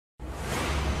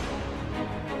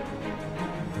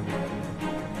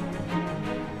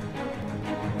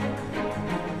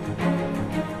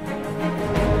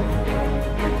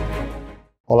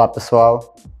Olá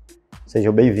pessoal,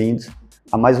 sejam bem-vindos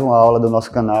a mais uma aula do nosso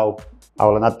canal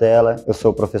Aula na Tela. Eu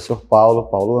sou o professor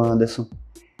Paulo Anderson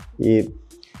e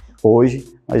hoje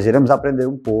nós iremos aprender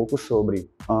um pouco sobre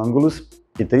ângulos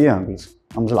e triângulos.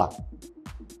 Vamos lá.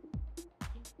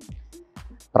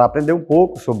 Para aprender um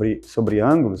pouco sobre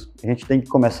ângulos, a gente tem que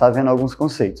começar vendo alguns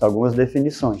conceitos, algumas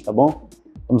definições, tá bom?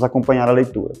 Vamos acompanhar a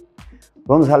leitura.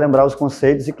 Vamos relembrar os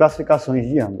conceitos e classificações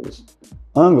de ângulos.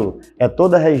 Ângulo é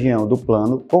toda a região do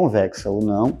plano, convexa ou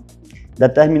não,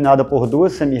 determinada por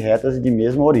duas semirretas de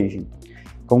mesma origem.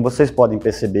 Como vocês podem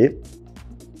perceber,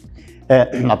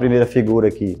 na primeira figura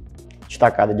aqui,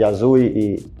 destacada de azul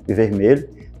e vermelho,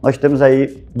 nós temos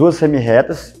aí duas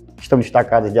semirretas que estão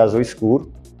destacadas de azul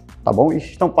escuro, tá bom? E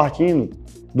estão partindo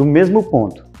do mesmo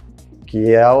ponto,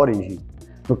 que é a origem.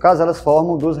 No caso, elas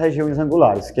formam duas regiões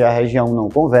angulares, que é a região não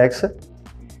convexa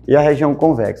e a região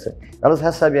convexa. Elas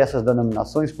recebem essas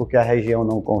denominações porque a região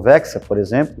não convexa, por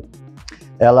exemplo,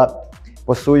 ela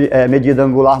possui medida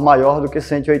angular maior do que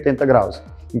 180 graus,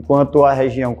 enquanto a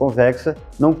região convexa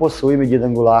não possui medida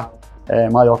angular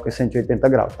maior que 180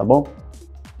 graus, tá bom?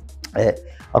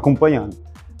 Acompanhando.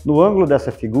 No ângulo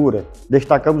dessa figura,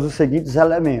 destacamos os seguintes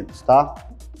elementos, tá?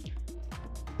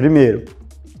 Primeiro,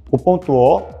 o ponto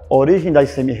O, origem das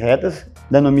semirretas,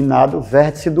 denominado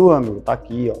vértice do ângulo. Tá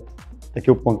aqui, ó. Aqui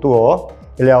o ponto O,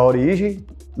 ele é a origem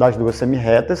das duas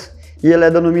semirretas e ele é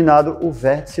denominado o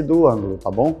vértice do ângulo, tá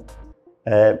bom?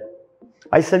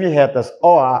 As semirretas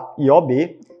OA e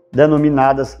OB,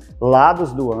 denominadas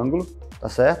lados do ângulo, tá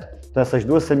certo? Então essas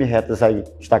duas semirretas aí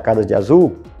destacadas de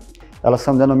azul, elas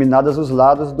são denominadas os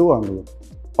lados do ângulo.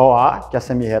 OA, que é a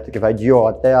semirreta que vai de O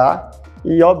até A,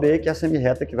 e OB, que é a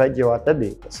semirreta que vai de O até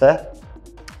B, tá certo?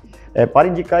 Para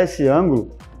indicar esse ângulo,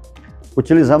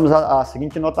 utilizamos a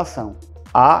seguinte notação: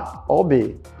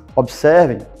 AOB.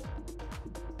 Observem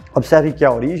que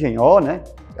a origem O, né,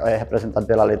 é representada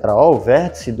pela letra O, o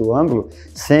vértice do ângulo,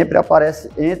 sempre aparece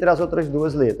entre as outras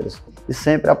duas letras e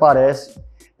sempre aparece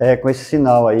com esse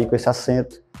sinal aí, com esse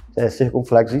acento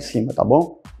circunflexo em cima, tá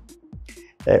bom?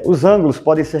 Os ângulos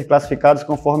podem ser classificados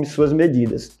conforme suas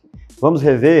medidas. Vamos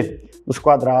rever nos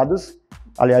quadrados,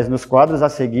 aliás, nos quadros a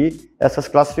seguir, essas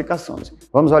classificações.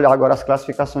 Vamos olhar agora as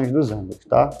classificações dos ângulos,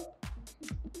 tá?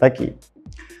 Tá aqui.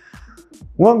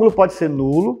 Um ângulo pode ser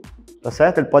nulo, tá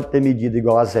certo? Ele pode ter medida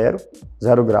igual a 0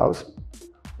 graus.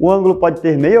 O ângulo pode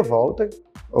ter meia volta,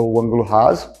 ou o ângulo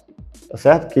raso, tá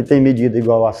certo? Que tem medida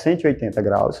igual a 180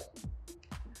 graus.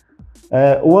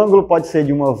 O ângulo pode ser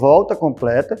de uma volta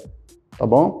completa, tá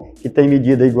bom? Que tem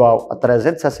medida igual a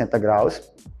 360 graus.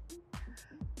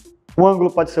 O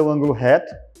ângulo pode ser um ângulo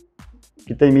reto,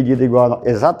 que tem medida igual a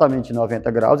exatamente 90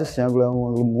 graus. Esse ângulo é um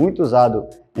ângulo muito usado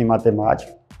em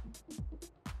matemática.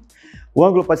 O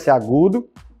ângulo pode ser agudo,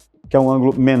 que é um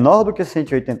ângulo menor do que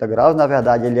 180 graus. Na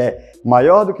verdade, ele é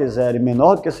maior do que 0 e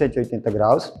menor do que 180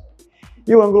 graus.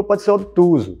 E o ângulo pode ser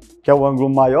obtuso, que é um ângulo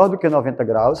maior do que 90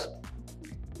 graus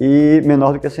e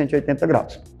menor do que 180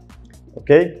 graus.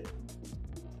 Ok?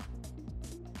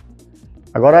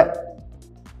 Agora,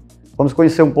 vamos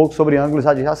conhecer um pouco sobre ângulos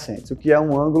adjacentes. O que é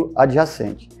um ângulo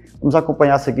adjacente? Vamos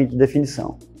acompanhar a seguinte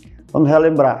definição. Vamos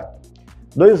relembrar.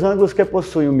 Dois ângulos que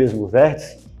possuem o mesmo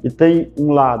vértice e têm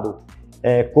um lado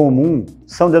comum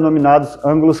são denominados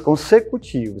ângulos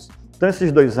consecutivos. Então,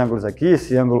 esses dois ângulos aqui,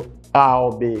 esse ângulo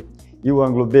AOB e o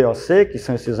ângulo BOC, que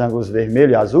são esses ângulos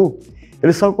vermelho e azul,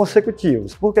 eles são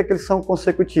consecutivos. Por que eles são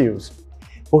consecutivos?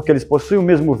 Porque eles possuem o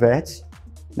mesmo vértice,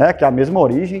 né, que é a mesma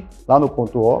origem, lá no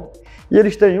ponto O, e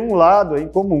eles têm um lado em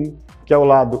comum, que é o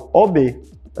lado OB,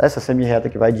 essa semirreta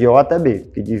que vai de O até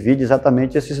B, que divide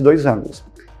exatamente esses dois ângulos.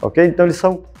 Ok? Então eles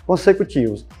são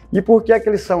consecutivos. E por que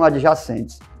eles são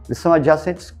adjacentes? Eles são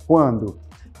adjacentes quando?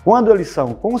 Quando eles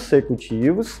são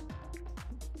consecutivos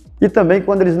e também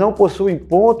quando eles não possuem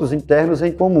pontos internos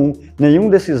em comum. Nenhum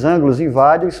desses ângulos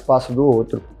invade o espaço do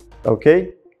outro.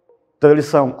 Ok? Então eles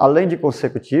são, além de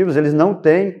consecutivos, eles não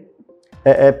têm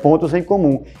pontos em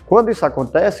comum. Quando isso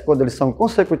acontece, quando eles são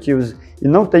consecutivos e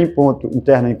não têm ponto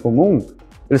interno em comum,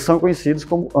 eles são conhecidos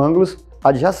como ângulos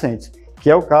adjacentes, que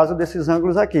é o caso desses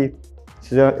ângulos aqui,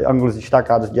 esses ângulos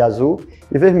destacados de azul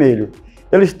e vermelho.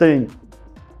 Eles têm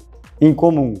em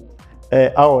comum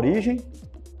a origem,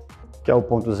 que é o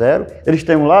ponto 0, eles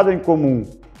têm um lado em comum,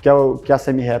 que é a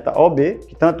semirreta OB,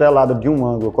 que tanto é lado de um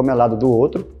ângulo como é lado do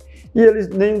outro, e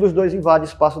nenhum dos dois invade o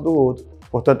espaço do outro.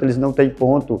 Portanto, eles não têm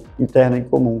ponto interno em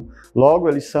comum. Logo,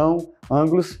 eles são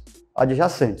ângulos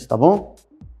adjacentes, tá bom?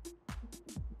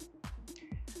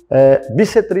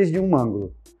 Bissetriz de um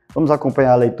ângulo. Vamos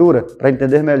acompanhar a leitura para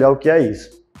entender melhor o que é isso.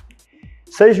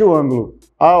 Seja o ângulo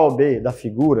AOB da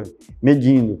figura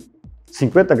medindo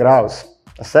 50 graus,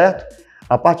 tá certo?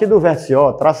 A partir do vértice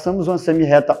O, traçamos uma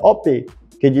semirreta OP,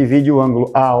 que divide o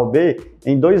ângulo AOB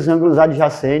em dois ângulos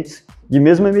adjacentes de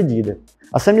mesma medida.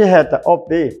 A semirreta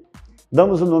OP,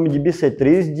 damos o nome de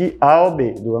bissetriz de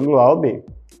AOB, do ângulo AOB.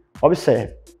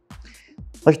 Observe,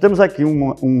 nós temos aqui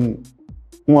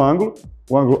um ângulo,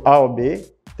 o ângulo AOB,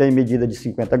 tem medida de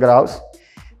 50 graus,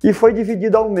 e foi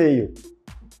dividido ao meio,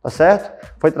 tá certo?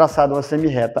 Foi traçada uma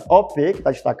semirreta OP, que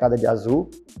está destacada de azul,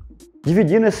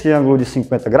 dividindo esse ângulo de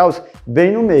 50 graus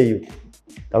bem no meio,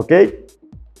 tá ok?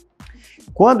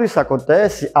 Quando isso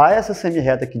acontece, a essa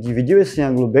semirreta que dividiu esse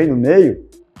ângulo bem no meio,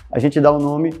 a gente dá o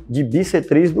nome de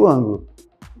bissetriz do ângulo,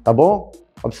 tá bom?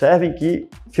 Observem que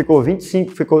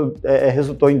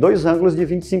resultou em dois ângulos de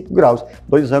 25 graus,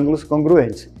 dois ângulos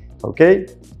congruentes, ok?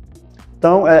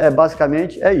 Então,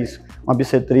 basicamente é isso. Uma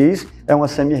bissetriz é uma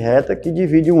semirreta que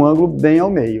divide um ângulo bem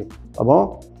ao meio, tá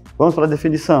bom? Vamos para a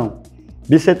definição.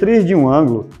 Bissetriz de um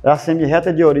ângulo é a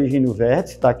semirreta de origem no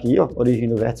vértice, está aqui, ó, origem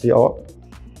no vértice O,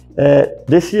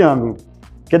 desse ângulo,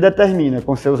 que determina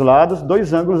com seus lados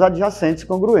dois ângulos adjacentes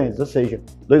congruentes, ou seja,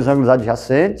 dois ângulos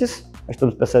adjacentes, nós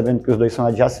estamos percebendo que os dois são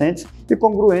adjacentes, e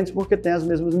congruentes porque têm as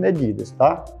mesmas medidas,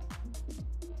 tá?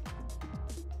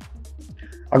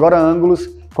 Agora, ângulos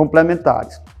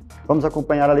complementares. Vamos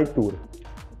acompanhar a leitura.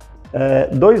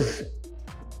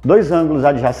 Dois ângulos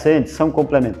adjacentes são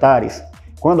complementares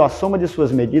quando a soma de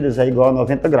suas medidas é igual a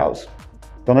 90 graus.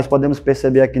 Então, nós podemos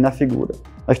perceber aqui na figura.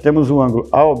 Nós temos o ângulo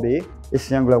AOB,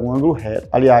 esse ângulo é um ângulo reto.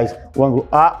 Aliás, o ângulo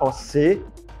AOC,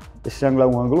 esse ângulo é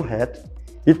um ângulo reto.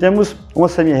 E temos uma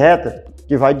semirreta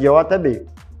que vai de O até B,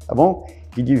 tá bom?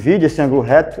 Que divide esse ângulo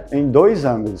reto em dois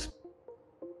ângulos.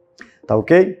 Tá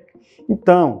ok?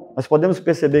 Então, nós podemos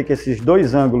perceber que esses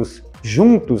dois ângulos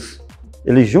juntos,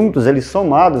 eles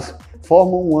somados,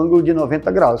 formam um ângulo de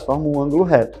 90 graus, formam um ângulo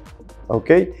reto, tá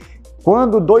ok?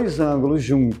 Quando dois ângulos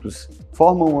juntos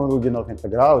formam um ângulo de 90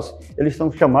 graus, eles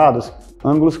são chamados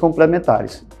ângulos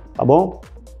complementares, tá bom?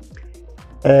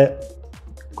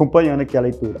 Acompanhando aqui a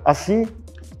leitura. Assim,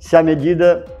 se a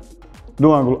medida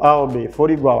do ângulo AOB for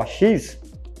igual a x,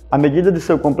 a medida de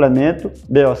seu complemento,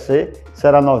 BOC,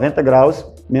 será 90 graus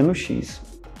menos x.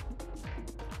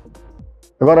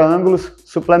 Agora, ângulos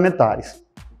suplementares.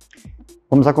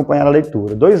 Vamos acompanhar a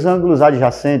leitura. Dois ângulos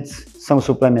adjacentes são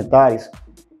suplementares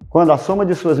quando a soma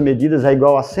de suas medidas é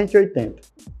igual a 180.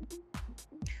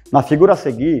 Na figura a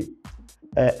seguir,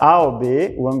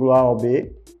 AOB, o ângulo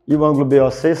AOB e o ângulo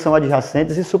BOC são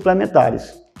adjacentes e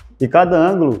suplementares. E cada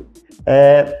ângulo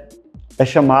é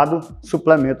chamado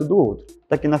suplemento do outro.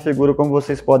 Está aqui na figura, como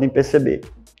vocês podem perceber.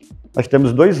 Nós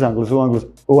temos dois ângulos,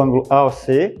 o ângulo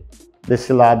AOC,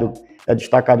 desse lado é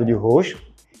destacado de roxo,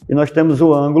 e nós temos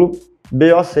o ângulo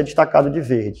BOC destacado de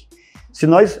verde. Se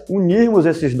nós unirmos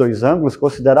esses dois ângulos,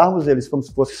 considerarmos eles como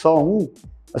se fosse só um,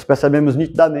 nós percebemos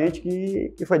nitidamente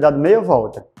que foi dado meia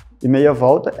volta, e meia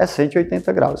volta é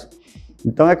 180 graus.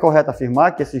 Então é correto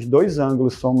afirmar que esses dois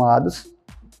ângulos somados,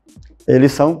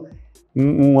 eles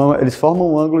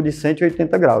formam um ângulo de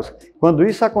 180 graus. Quando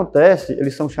isso acontece,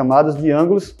 eles são chamados de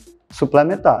ângulos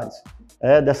suplementares.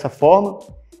 Dessa forma,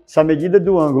 se a medida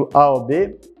do ângulo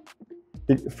AOB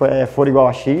for igual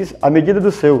a x, a medida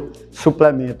do seu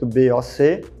suplemento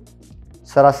BOC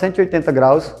será 180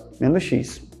 graus menos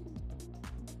x.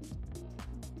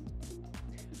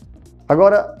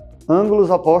 Agora, ângulos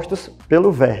opostos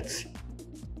pelo vértice.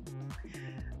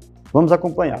 Vamos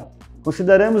acompanhar.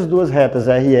 Consideremos duas retas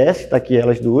RS, está aqui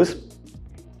elas duas,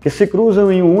 que se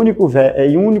cruzam em um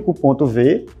único ponto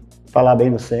V, está lá bem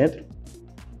no centro,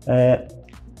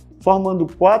 formando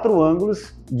quatro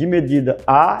ângulos de medida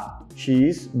A,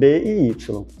 X, B e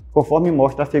Y, conforme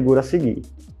mostra a figura a seguir.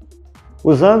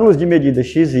 Os ângulos de medida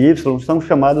X e Y são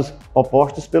chamados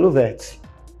opostos pelo vértice,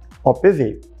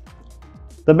 OPV.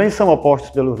 Também são opostos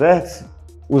pelo vértice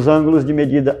os ângulos de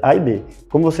medida A e B.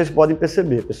 Como vocês podem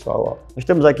perceber, pessoal, nós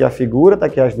temos aqui a figura, está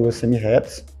aqui as duas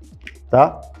semirretas,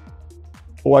 tá?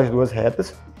 Ou as duas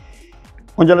retas,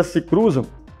 onde elas se cruzam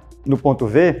no ponto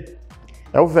V,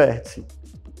 é o vértice.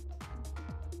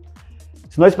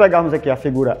 Se nós pegarmos aqui a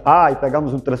figura A e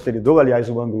pegarmos um transferidor, aliás,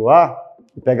 o ângulo A,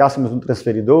 e pegássemos um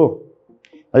transferidor,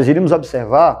 nós iríamos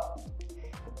observar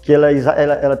que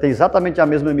ela tem exatamente a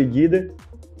mesma medida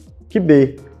que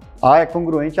B. A é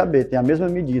congruente a B, tem a mesma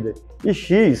medida. E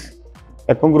X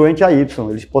é congruente a Y,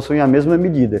 eles possuem a mesma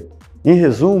medida. Em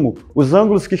resumo, os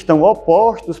ângulos que estão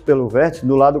opostos pelo vértice,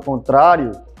 do lado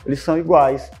contrário, eles são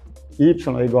iguais.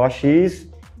 Y é igual a X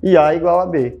e A é igual a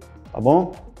B, tá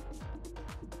bom?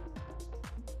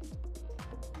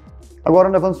 Agora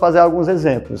nós vamos fazer alguns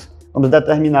exemplos. Vamos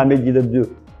determinar a medida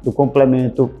do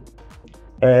complemento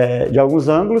de alguns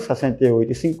ângulos,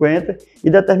 68 e 50, e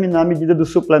determinar a medida do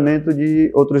suplemento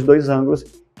de outros dois ângulos,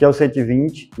 que é o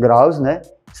 120 graus, né,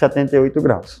 e 78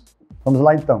 graus. Vamos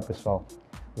lá então, pessoal.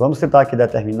 Vamos tentar aqui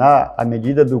determinar a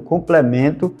medida do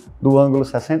complemento do ângulo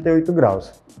 68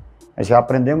 graus. Nós já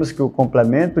aprendemos que o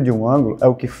complemento de um ângulo é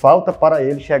o que falta para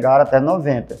ele chegar até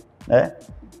 90, né?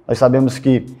 Nós sabemos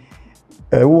que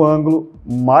o ângulo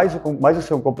mais o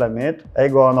seu complemento é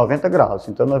igual a 90 graus.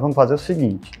 Então nós vamos fazer o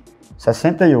seguinte: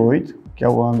 68, que é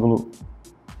o ângulo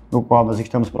no qual nós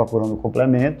estamos procurando o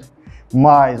complemento,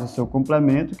 mais o seu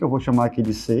complemento, que eu vou chamar aqui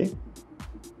de C,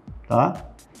 tá?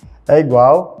 É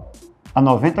igual a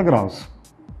 90 graus.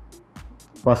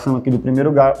 Passando aqui do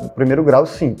primeiro grau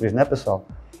simples, né, pessoal?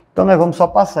 Então nós vamos só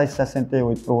passar esse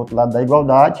 68 para o outro lado da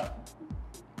igualdade,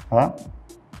 tá?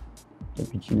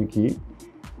 Repetindo aqui.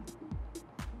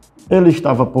 Ele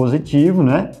estava positivo,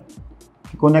 né?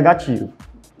 Ficou negativo.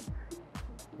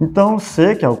 Então,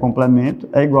 C, que é o complemento,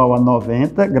 é igual a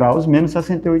 90 graus menos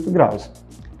 68 graus.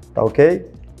 Tá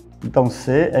ok? Então,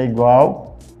 C é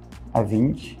igual a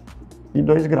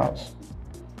 22 graus.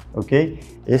 Ok?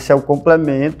 Esse é o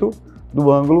complemento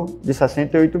do ângulo de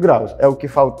 68 graus. É o que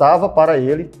faltava para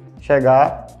ele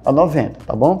chegar a 90,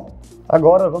 tá bom?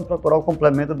 Agora, vamos procurar o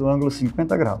complemento do ângulo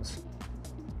 50 graus.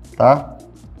 Tá?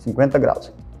 50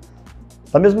 graus.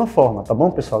 Da mesma forma, tá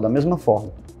bom, pessoal? Da mesma forma.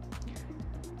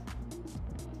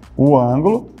 O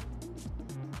ângulo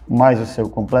mais o seu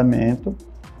complemento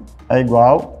é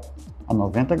igual a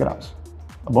 90 graus,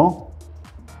 tá bom?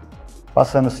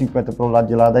 Passando 50 para o lado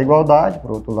de lá da igualdade,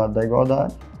 para o outro lado da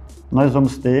igualdade, nós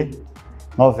vamos ter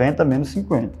 90 menos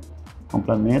 50.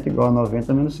 Complemento igual a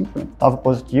 90 menos 50. Estava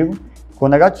positivo, ficou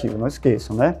negativo, não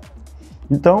esqueçam, né?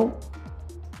 Então,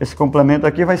 esse complemento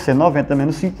aqui vai ser 90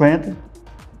 menos 50,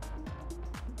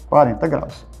 40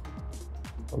 graus.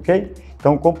 Ok?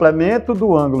 Então, o complemento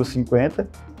do ângulo 50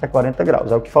 é 40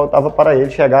 graus. É o que faltava para ele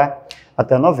chegar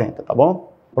até 90, tá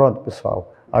bom? Pronto,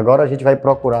 pessoal. Agora a gente vai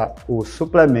procurar o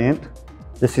suplemento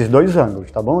desses dois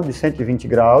ângulos, tá bom? De 120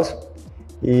 graus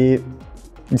e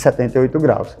de 78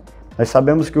 graus. Nós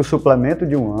sabemos que o suplemento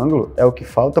de um ângulo é o que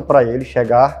falta para ele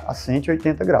chegar a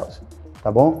 180 graus,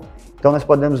 tá bom? Então, nós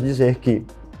podemos dizer que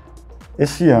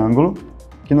esse ângulo,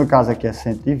 que no caso aqui é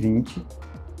 120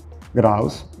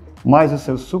 graus, mais o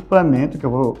seu suplemento, que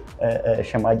eu vou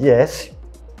chamar de S,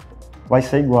 vai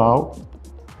ser igual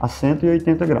a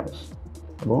 180 graus,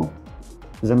 tá bom?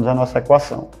 Fizemos a nossa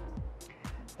equação.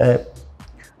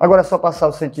 Agora é só passar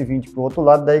o 120 para o outro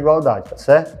lado da igualdade, tá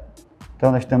certo?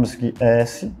 Então nós temos que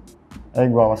S é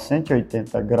igual a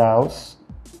 180 graus,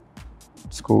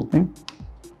 desculpem,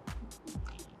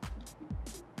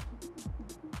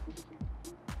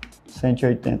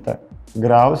 180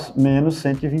 graus menos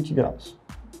 120 graus.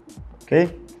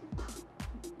 Ok?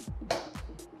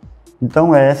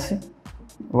 Então, S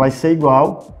vai ser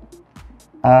igual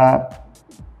a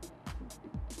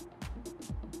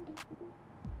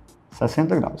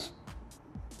 60 graus.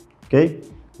 Ok?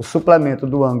 O suplemento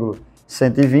do ângulo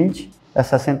 120 é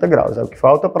 60 graus. É o que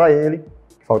falta para ele,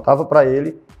 que faltava para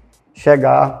ele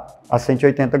chegar a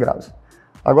 180 graus.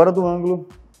 Agora do ângulo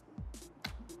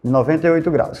de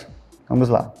 98 graus. Vamos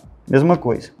lá. Mesma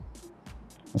coisa.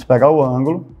 Vamos pegar o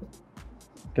ângulo,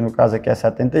 que no caso aqui é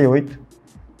 78,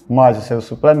 mais o seu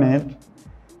suplemento,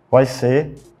 vai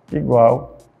ser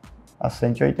igual a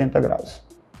 180 graus.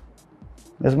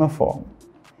 Mesma forma.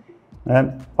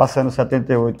 Né? Passando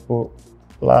 78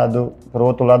 para o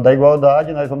outro lado da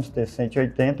igualdade, nós vamos ter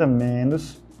 180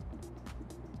 menos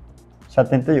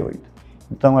 78.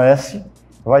 Então, S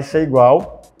vai ser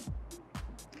igual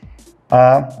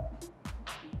a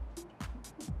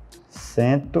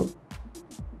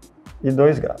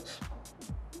 102 graus.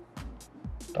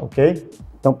 Tá ok?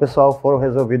 Então, pessoal, foram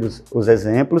resolvidos os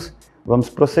exemplos. Vamos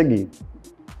prosseguir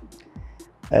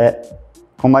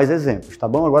com mais exemplos, tá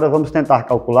bom? Agora vamos tentar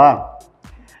calcular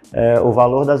o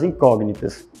valor das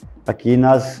incógnitas aqui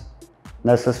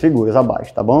nessas figuras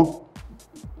abaixo, tá bom?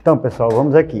 Então, pessoal,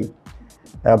 vamos aqui.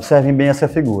 Observem bem essa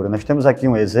figura. Nós temos aqui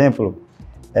um exemplo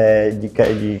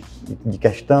de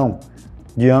questão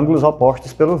de ângulos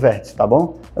opostos pelo vértice, tá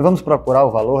bom? Nós vamos procurar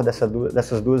o valor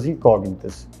dessas duas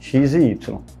incógnitas, x e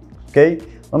y,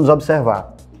 ok? Vamos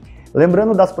observar.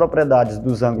 Lembrando das propriedades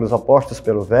dos ângulos opostos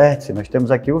pelo vértice, nós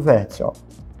temos aqui o vértice, ó,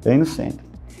 bem no centro,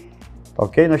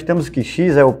 ok? Nós temos que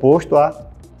x é oposto a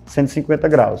 150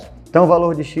 graus. Então, o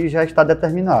valor de x já está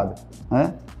determinado,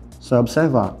 né? Só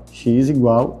observar, x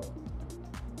igual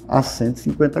a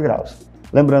 150 graus.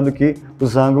 Lembrando que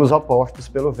os ângulos opostos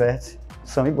pelo vértice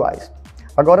são iguais.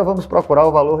 Agora vamos procurar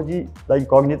o valor da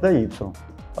incógnita y,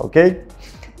 ok?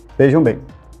 Vejam bem.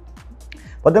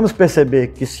 Podemos perceber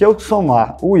que se eu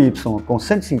somar o y com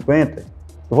 150, eu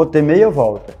vou ter meia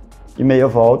volta. E meia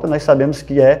volta nós sabemos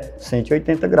que é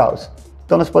 180 graus.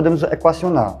 Então nós podemos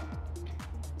equacionar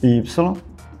y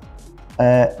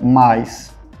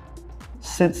mais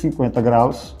 150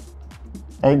 graus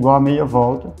é igual a meia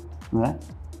volta, né?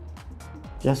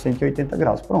 Que é 180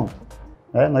 graus. Pronto.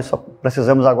 Nós só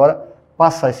precisamos agora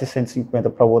passar esse 150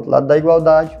 para o outro lado da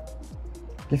igualdade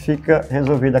e fica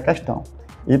resolvida a questão.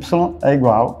 Y é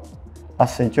igual a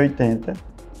 180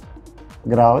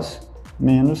 graus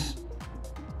menos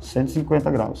 150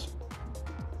 graus.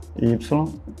 Y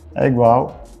é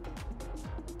igual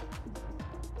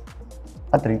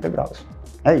a 30 graus.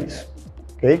 É isso,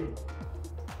 ok?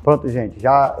 Pronto, gente,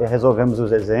 já resolvemos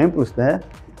os exemplos, né?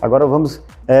 Agora vamos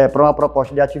para uma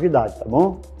proposta de atividade, tá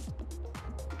bom?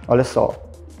 Olha só,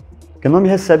 que nome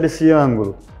recebe esse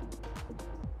ângulo?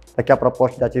 Aqui é a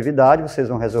proposta de atividade, vocês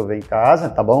vão resolver em casa,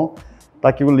 tá bom? Tá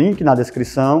aqui o link na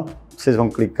descrição, vocês vão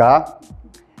clicar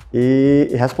e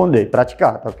responder,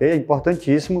 praticar, tá ok? É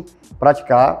importantíssimo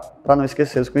praticar para não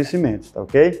esquecer os conhecimentos, tá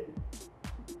ok?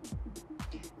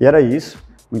 E era isso,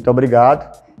 muito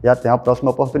obrigado e até a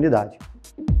próxima oportunidade.